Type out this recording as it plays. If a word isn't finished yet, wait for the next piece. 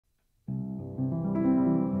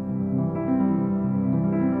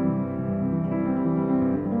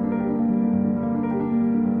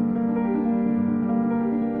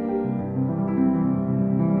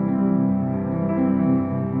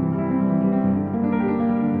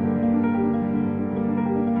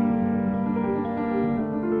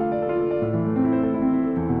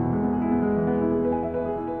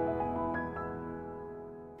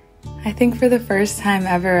I think for the first time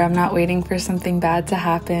ever, I'm not waiting for something bad to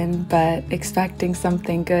happen, but expecting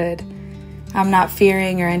something good. I'm not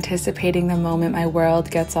fearing or anticipating the moment my world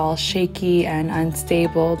gets all shaky and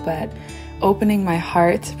unstable, but opening my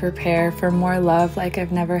heart to prepare for more love like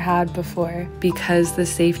I've never had before, because the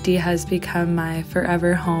safety has become my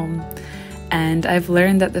forever home. And I've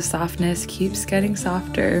learned that the softness keeps getting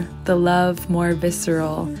softer, the love more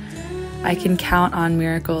visceral. I can count on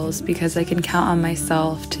miracles because I can count on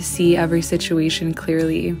myself to see every situation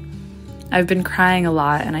clearly. I've been crying a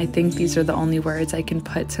lot, and I think these are the only words I can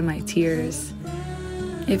put to my tears.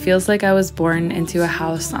 It feels like I was born into a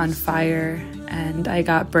house on fire, and I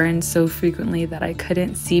got burned so frequently that I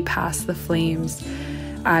couldn't see past the flames.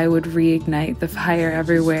 I would reignite the fire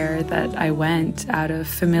everywhere that I went out of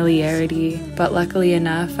familiarity, but luckily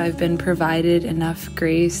enough, I've been provided enough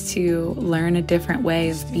grace to learn a different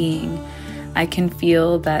way of being. I can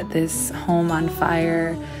feel that this home on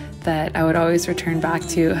fire that I would always return back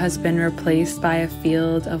to has been replaced by a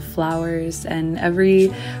field of flowers, and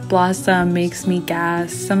every blossom makes me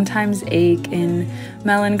gasp, sometimes ache in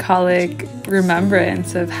melancholic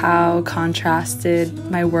remembrance of how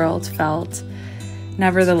contrasted my world felt.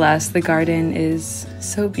 Nevertheless, the garden is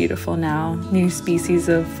so beautiful now, new species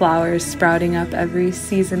of flowers sprouting up every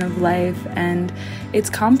season of life, and it's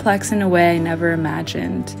complex in a way I never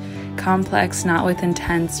imagined. Complex not with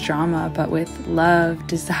intense drama, but with love,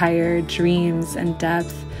 desire, dreams, and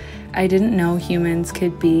depth. I didn't know humans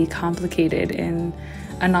could be complicated in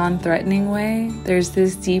a non-threatening way. There's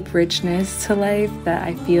this deep richness to life that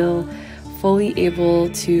I feel fully able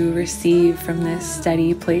to receive from this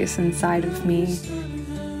steady place inside of me.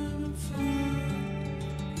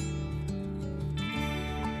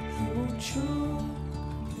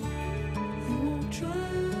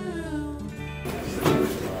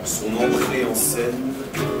 Son entrée en scène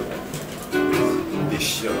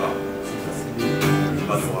déchira le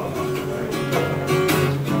manoir.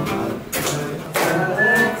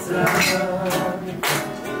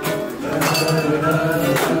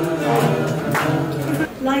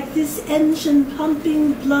 Like this engine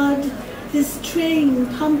pumping blood, this train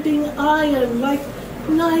pumping iron, like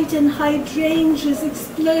night and hydrangeas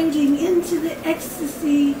exploding into the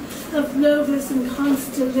ecstasy of novas and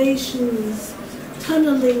constellations,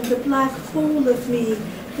 tunneling the black hole of me,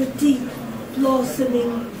 the deep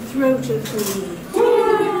blossoming throat of me.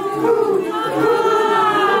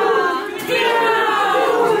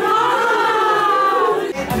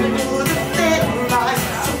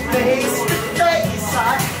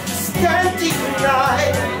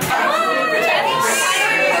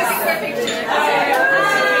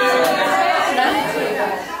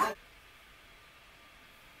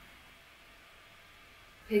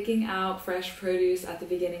 Picking out fresh produce at the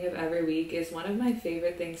beginning of every week is one of my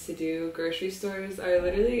favorite things to do. Grocery stores are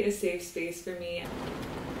literally a safe space for me.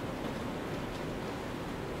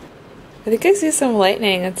 I think I see some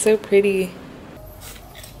lightning. It's so pretty.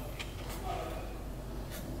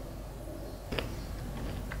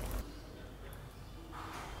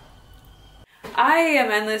 I am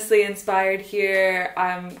endlessly inspired here.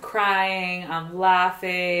 I'm crying, I'm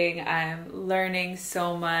laughing, I'm learning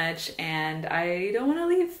so much, and I don't want to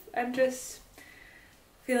leave. I'm just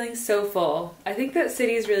feeling so full. I think that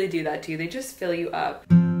cities really do that too. They just fill you up.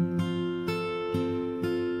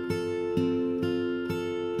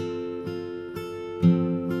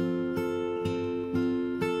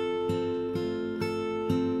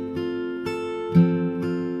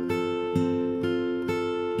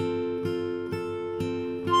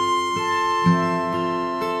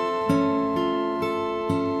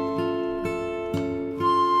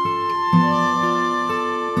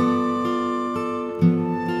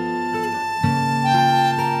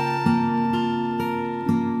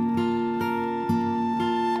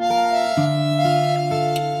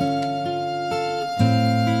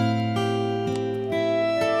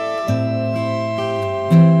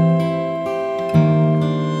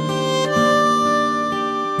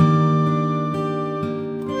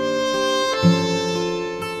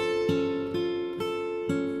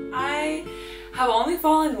 Have only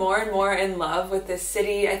fallen more and more in love with this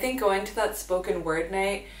city. I think going to that spoken word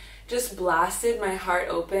night just blasted my heart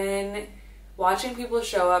open. Watching people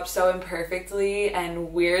show up so imperfectly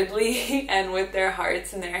and weirdly and with their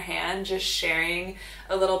hearts in their hand, just sharing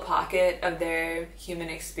a little pocket of their human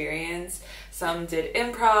experience. Some did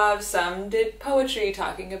improv, some did poetry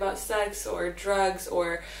talking about sex or drugs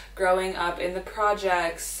or growing up in the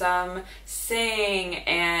projects, some sang,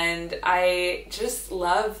 and I just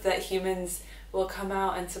love that humans will come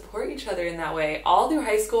out and support each other in that way. All through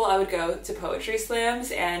high school, I would go to poetry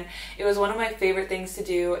slams, and it was one of my favorite things to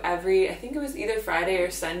do I think it was either Friday or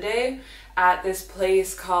Sunday, at this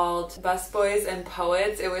place called Busboys and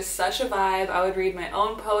Poets. It was such a vibe. I would read my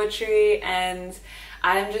own poetry, and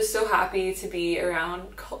I'm just so happy to be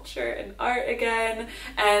around culture and art again.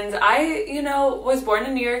 And I, was born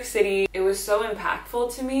in New York City. It was so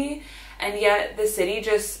impactful to me, and yet the city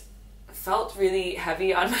just felt really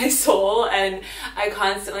heavy on my soul, and I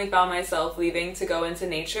constantly found myself leaving to go into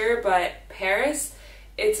nature. But Paris,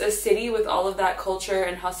 it's a city with all of that culture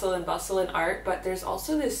and hustle and bustle and art, but there's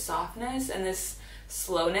also this softness and this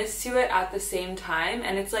slowness to it at the same time,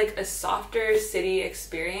 and it's like a softer city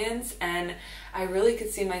experience, and I really could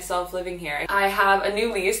see myself living here. I have a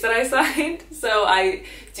new lease that I signed, so I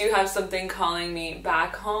do have something calling me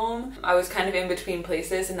back home. I was kind of in between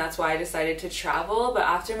places, and that's why I decided to travel, but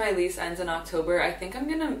after my lease ends in October, I think I'm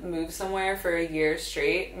gonna move somewhere for a year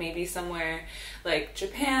straight, maybe somewhere like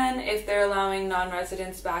Japan if they're allowing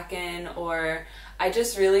non-residents back in, or I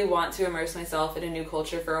just really want to immerse myself in a new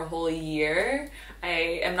culture for a whole year.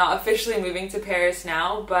 I am not officially moving to Paris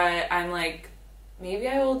now, but I'm like, maybe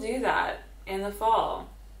I will do that in the fall.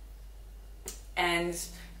 And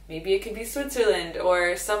maybe it could be Switzerland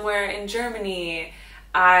or somewhere in Germany.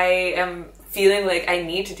 I am feeling like I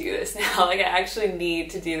need to do this now. Like, I actually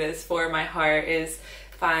need to do this for my heart, is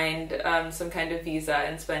find some kind of visa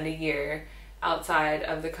and spend a year outside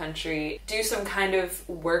of the country, do some kind of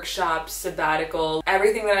workshop, sabbatical.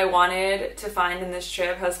 Everything that I wanted to find in this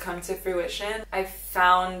trip has come to fruition. I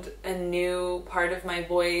found a new part of my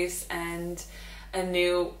voice and a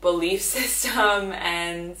new belief system,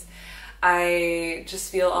 and I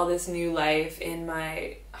just feel all this new life in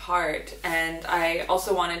my heart. And I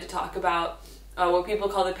also wanted to talk about what people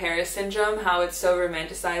call the Paris syndrome, how it's so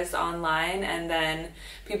romanticized online, and then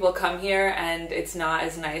people come here and it's not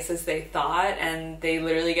as nice as they thought, and they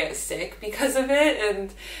literally get sick because of it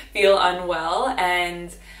and feel unwell.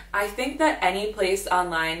 And I think that any place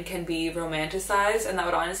online can be romanticized, and that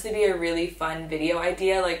would honestly be a really fun video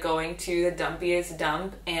idea, like going to the dumpiest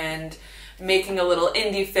dump and making a little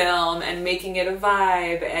indie film and making it a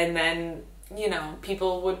vibe, and then,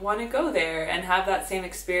 people would want to go there and have that same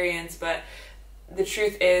experience. But the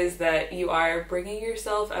truth is that you are bringing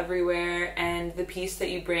yourself everywhere, and the peace that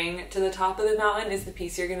you bring to the top of the mountain is the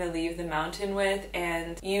peace you're going to leave the mountain with.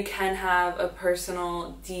 And you can have a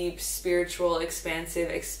personal, deep, spiritual, expansive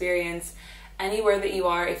experience anywhere that you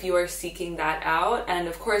are if you are seeking that out. And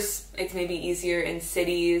of course, it's maybe easier in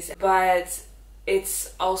cities, but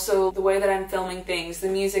it's also the way that I'm filming things, the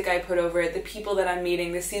music I put over it, the people that I'm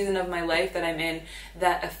meeting, the season of my life that I'm in,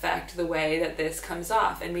 that affect the way that this comes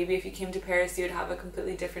off. And maybe if you came to Paris, you would have a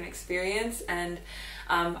completely different experience, and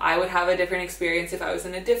I would have a different experience if I was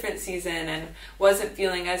in a different season and wasn't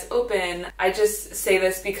feeling as open. I just say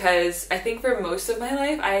this because I think for most of my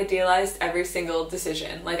life, I idealized every single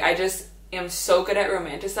decision. Like, I just am so good at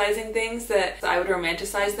romanticizing things that I would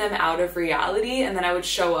romanticize them out of reality, and then I would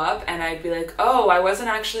show up and I'd be like, oh, I wasn't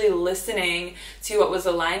actually listening to what was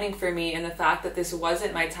aligning for me, and the fact that this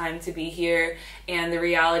wasn't my time to be here, and the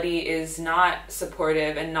reality is not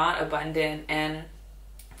supportive and not abundant. And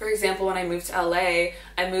for example, when I moved to LA,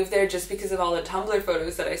 I moved there just because of all the Tumblr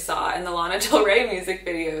photos that I saw and the Lana Del Rey music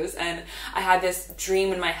videos, and I had this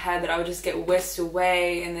dream in my head that I would just get whisked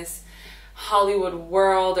away in this Hollywood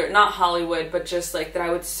world, or not Hollywood, but just like that I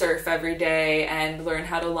would surf every day and learn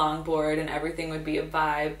how to longboard and everything would be a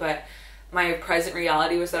vibe. But my present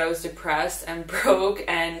reality was that I was depressed and broke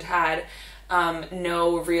and had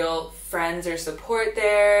no real friends or support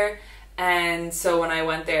there. And so when I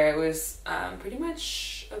went there, it was pretty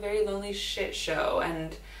much a very lonely shit show,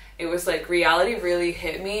 and it was like reality really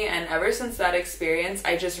hit me. And ever since that experience,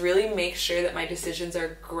 I just really make sure that my decisions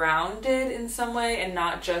are grounded in some way and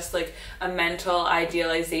not just like a mental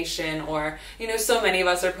idealization, or, so many of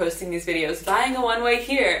us are posting these videos, buying a one-way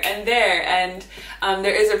here and there, and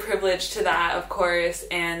there is a privilege to that, of course.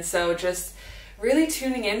 And so just really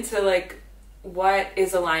tuning into like what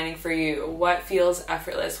is aligning for you, what feels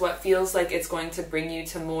effortless, what feels like it's going to bring you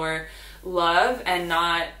to more love and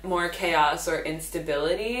not more chaos or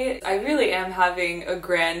instability. I really am having a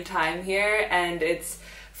grand time here, and it's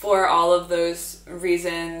for all of those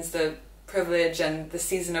reasons, the privilege and the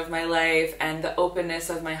season of my life and the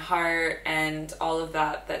openness of my heart and all of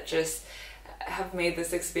that, that just have made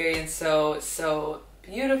this experience so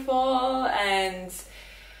beautiful. And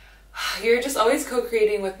you're just always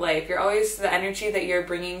co-creating with life. You're always, the energy that you're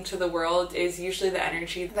bringing to the world is usually the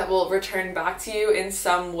energy that will return back to you in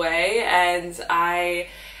some way. And I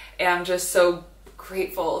am just so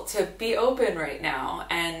grateful to be open right now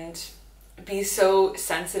and be so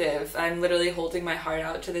sensitive. I'm literally holding my heart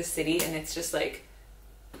out to the city, and it's just like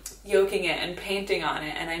yoking it and painting on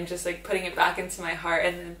it, and I'm just like putting it back into my heart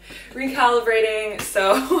and then recalibrating.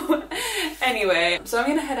 So anyway, so I'm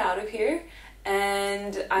gonna head out of here,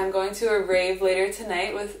 and I'm going to a rave later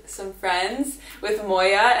tonight with some friends, with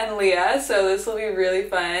Moya and Leah, so this will be really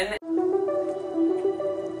fun.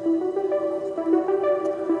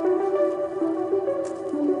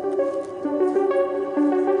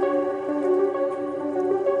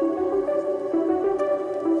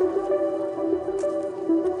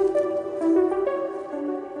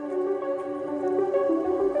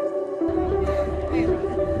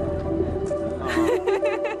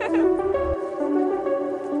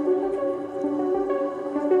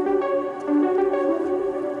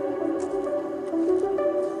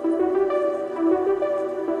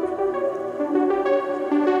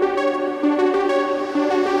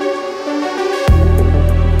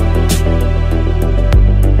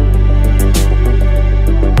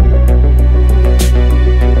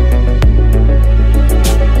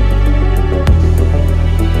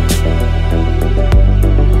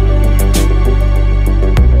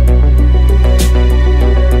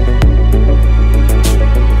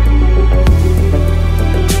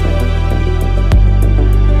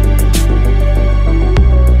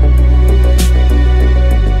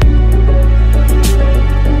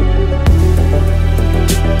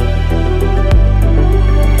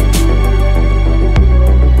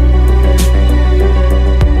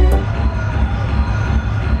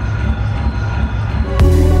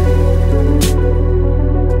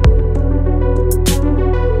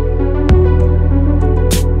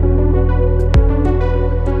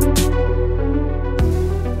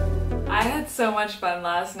 Much fun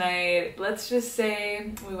last night. Let's just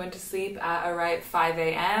say we went to sleep at a right 5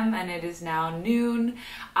 a.m. and it is now noon.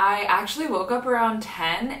 I actually woke up around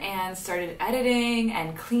 10 and started editing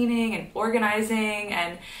and cleaning and organizing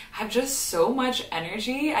and have just so much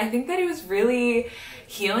energy. I think that it was really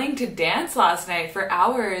healing to dance last night for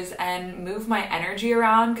hours and move my energy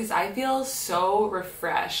around, because I feel so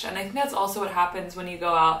refreshed. And I think that's also what happens when you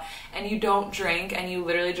go out and you don't drink and you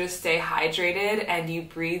literally just stay hydrated and you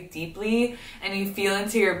breathe deeply and you feel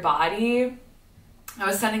into your body. I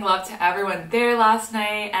was sending love to everyone there last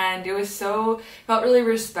night, and it was felt really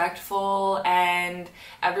respectful, and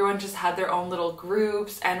everyone just had their own little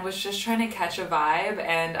groups and was just trying to catch a vibe,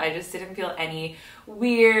 and I just didn't feel any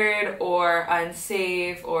weird or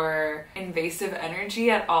unsafe or invasive energy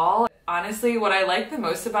at all. Honestly, what I liked the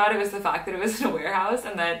most about it was the fact that it was in a warehouse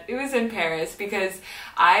and that it was in Paris, because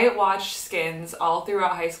I watched Skins all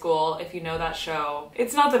throughout high school, if you know that show.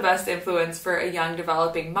 It's not the best influence for a young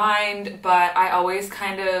developing mind, but I always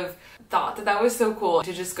kind of thought that that was so cool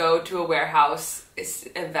to just go to a warehouse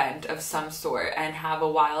event of some sort and have a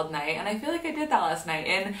wild night. And I feel like I did that last night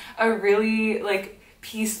in a really like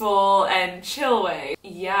peaceful and chill way.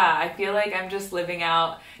 Yeah, I feel like I'm just living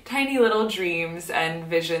out tiny little dreams and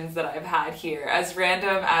visions that I've had here. As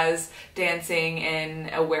random as dancing in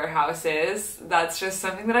a warehouse is, that's just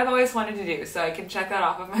something that I've always wanted to do, so I can check that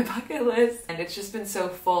off of my bucket list. And it's just been so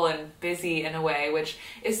full and busy in a way, which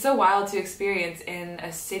is so wild to experience in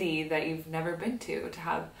a city that you've never been to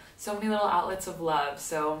have so many little outlets of love.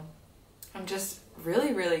 So I'm just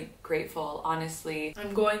really grateful, honestly.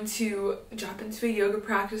 I'm going to drop into a yoga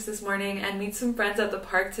practice this morning and meet some friends at the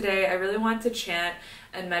park today. I really want to chant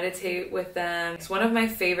and meditate with them. It's one of my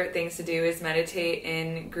favorite things to do, is meditate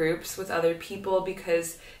in groups with other people,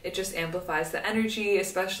 because it just amplifies the energy,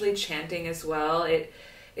 especially chanting as well. It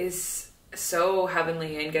is so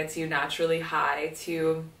heavenly and gets you naturally high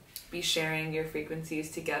to be sharing your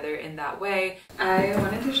frequencies together in that way. I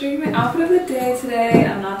wanted to show you my outfit of the day today.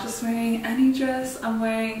 I'm not just wearing any dress, I'm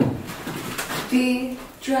wearing the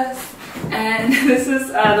dress, and this is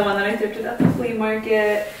the one that I thrifted at the flea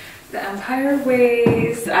market, the Empire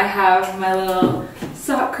waist. I have my little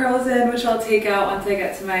sock curls in, which I'll take out once I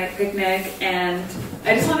get to my picnic, and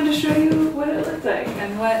I just wanted to show you what it looked like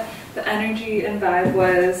and what the energy and vibe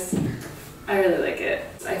was. I really like it.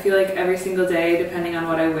 I feel like every single day, depending on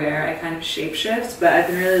what I wear, I kind of shapeshift, but I've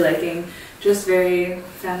been really liking just very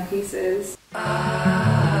femme pieces.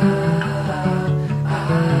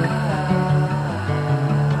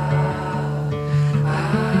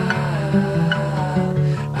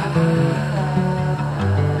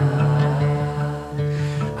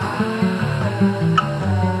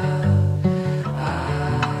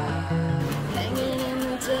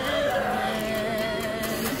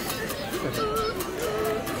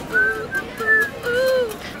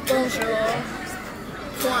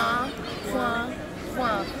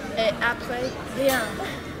 Et après, rien.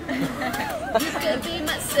 You can be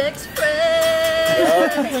my sex friend.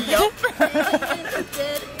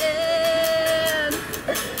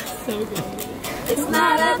 So good. It's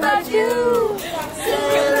not about you.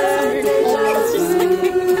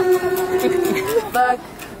 Fuck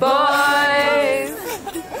boys.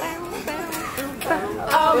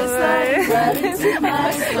 Always right into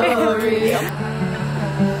my story.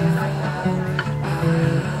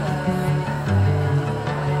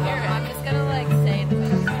 I'm just gonna like say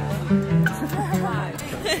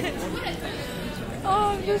Oh,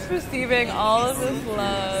 I'm just receiving all of this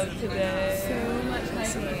love today. so much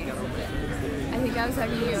hyping. I think I was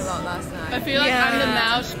talking to you a lot last night. I feel like I'm the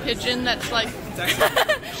mouse pigeon that's like,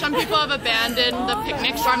 some people have abandoned the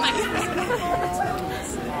picnic, so I'm like,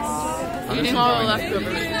 eating all the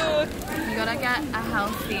leftovers. You gotta get a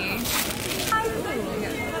healthy.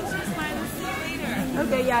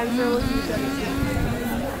 Okay, yeah, I'm sure we'll see each other soon.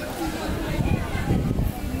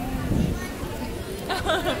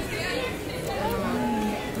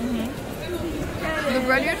 The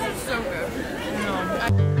bread yours is so good.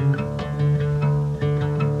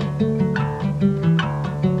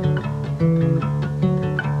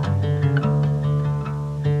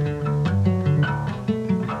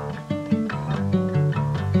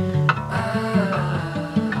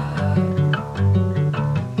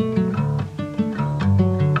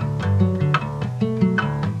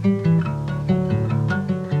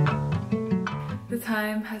 The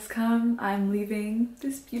time has come. I'm leaving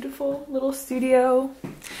this beautiful little studio.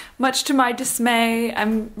 Much to my dismay,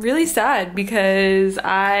 I'm really sad because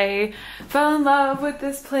I fell in love with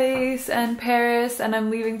this place and Paris, and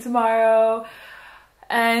I'm leaving tomorrow.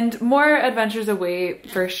 And more adventures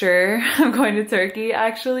await for sure. I'm going to Turkey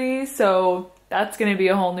actually, so that's gonna be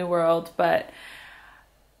a whole new world, but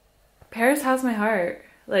Paris has my heart.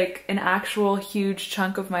 Like an actual huge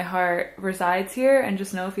chunk of my heart resides here, and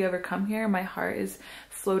just know if you ever come here, my heart is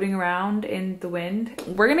floating around in the wind.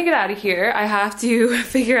 We're gonna get out of here. I have to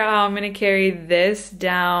figure out how I'm gonna carry this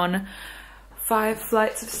down 5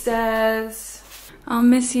 flights of stairs. I'll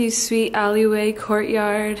miss you, sweet alleyway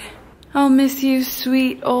courtyard. I'll miss you,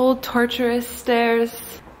 sweet old torturous stairs.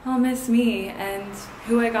 I'll miss me and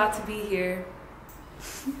who I got to be here.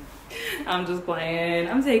 I'm just playing.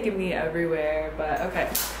 I'm taking me everywhere, but okay.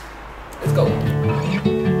 Let's go.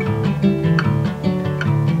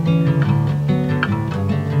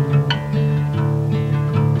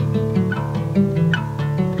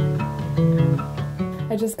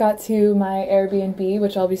 I just got to my Airbnb,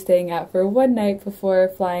 which I'll be staying at for 1 night before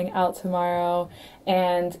flying out tomorrow,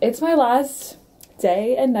 and it's my last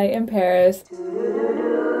day and night in Paris.